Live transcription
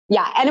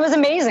Yeah. And it was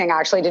amazing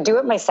actually to do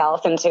it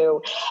myself and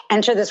to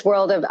enter this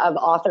world of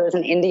authors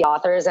and indie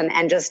authors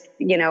and just,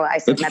 I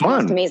met the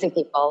most amazing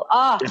people.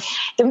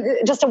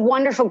 Just a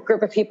wonderful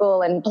group of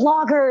people and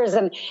bloggers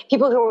and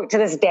people who to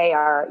this day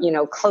are,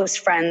 close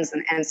friends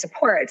and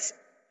supports.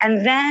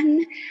 And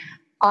then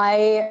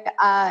I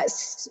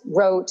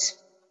wrote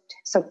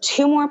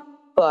 2 more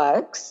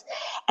books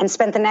and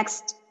spent the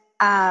next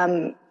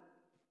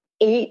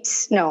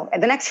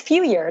the next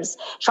few years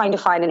trying to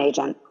find an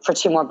agent for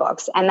 2 more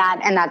books. And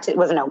that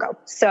was a no-go.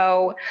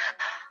 So,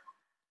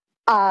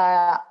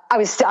 I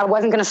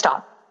wasn't going to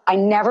stop. I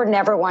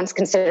never once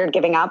considered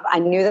giving up. I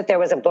knew that there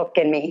was a book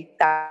in me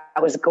that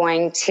was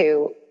going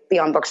to be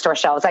on bookstore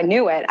shelves. I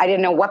knew it. I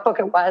didn't know what book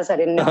it was. I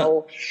didn't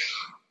know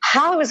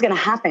how it was going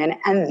to happen.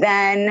 And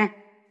then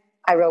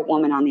I wrote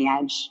Woman on the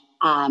Edge,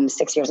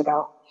 6 years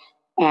ago.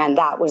 And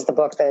that was the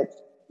book that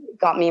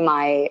got me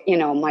my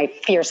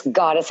fierce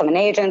goddess of an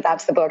agent.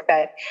 That's the book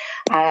that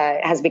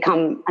has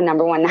become a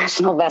 #1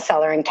 national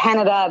bestseller in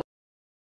Canada.